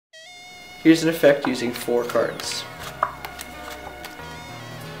Here's an effect using 4 cards.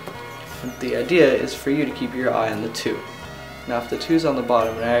 And the idea is for you to keep your eye on the 2. Now if the 2's on the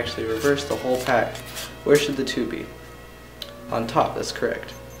bottom and I actually reverse the whole pack, where should the 2 be? On top, that's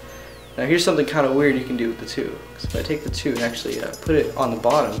correct. Now here's something kind of weird you can do with the 2. Because if I take the 2 and actually put it on the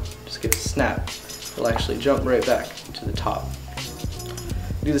bottom, just give it a snap, it'll actually jump right back to the top.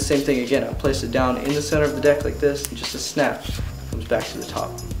 Do the same thing again. I'll place it down in the center of the deck like this, and just a snap comes back to the top.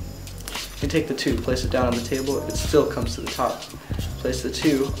 You take the 2, place it down on the table, it still comes to the top. Place the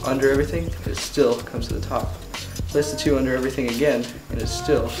 2 under everything, it still comes to the top. Place the 2 under everything again, and it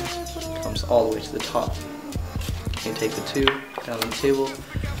still comes all the way to the top. You take the 2 down on the table,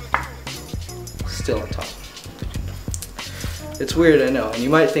 still on top. It's weird, I know, and you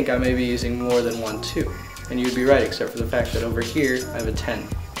might think I may be using more than one 2. And you'd be right, except for the fact that over here I have a 10.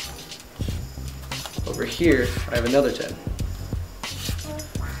 Over here I have another 10.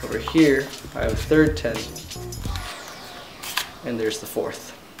 Over here I have a third 10. And there's the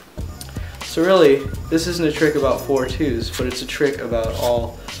 4th. So really, this isn't a trick about 4 2s, but it's a trick about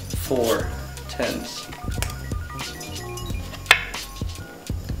all 4 10s.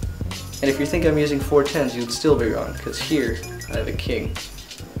 And if you think I'm using 4 10s, you'd still be wrong, because here I have a king.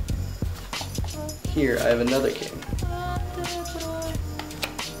 Here I have another king.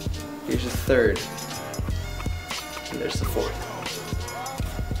 Here's a third. And there's the 4th.